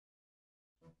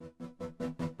Got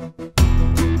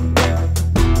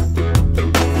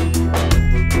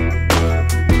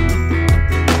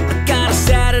a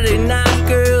Saturday night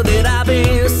girl that I've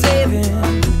been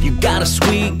saving. You got a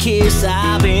sweet kiss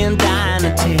I've been dying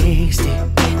to taste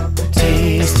it,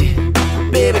 taste it.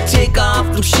 Baby, take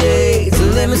off them shades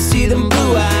and let me see them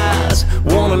blue eyes.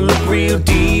 Wanna look real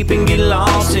deep and get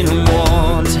lost in them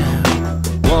one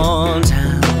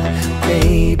time,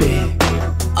 baby,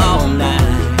 all night.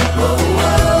 Whoa,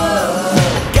 whoa.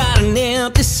 Got an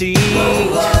empty seat,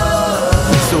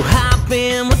 so hop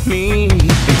in with me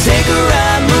and take a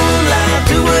ride, moonlight,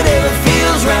 do whatever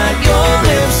feels right. Your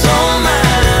lips on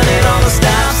mine, and all the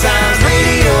stop signs,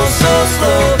 radio so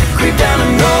slow, creep down the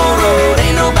no road.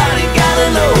 Ain't nobody gotta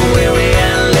know where we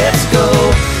at, let's go.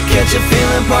 Catch a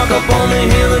feeling, park up on the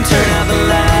hill and turn out the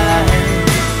light,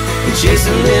 and chase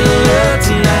a little love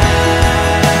tonight.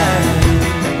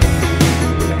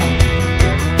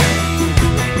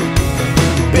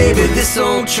 Baby, this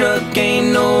old truck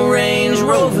ain't no Range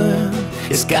Rover.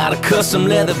 It's got a custom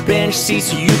leather bench seat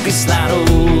so you can slide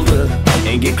over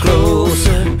and get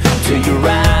closer till you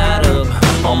ride up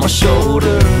on my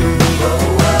shoulder.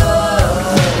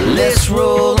 Let's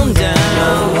roll them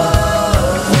down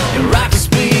and rock the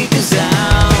speakers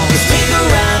out. Let's take a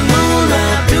ride,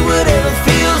 moonlight, do whatever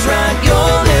feels right.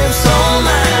 Your lips on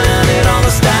mine, and all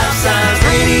the stop signs,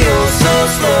 radio so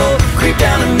slow, creep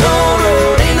down the no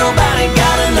road. Ain't nobody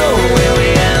gotta know where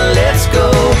we at, let's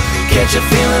go. Catch a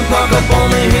feeling, park up on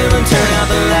the hill and turn out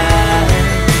the light,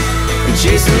 and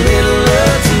chase a little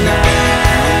love tonight.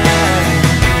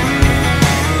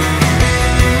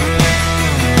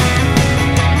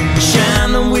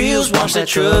 Shine the wheels, watch that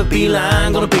truck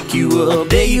beeline, gonna pick you up.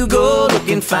 There you go,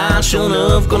 looking fine, showing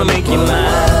up, gonna make you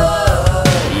mine.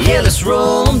 Yeah, let's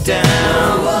roll them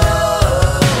down,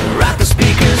 rock the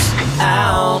speakers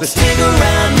out. Let's take a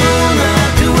ride,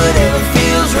 moonlight, do whatever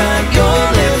feels right.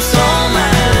 Your lips on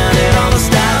mine, and all the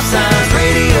stop signs,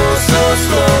 radio so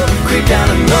slow, creep down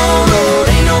the no road.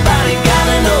 Ain't nobody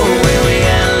gotta know where we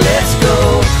at, let's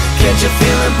go. Catch a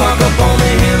feeling, park up on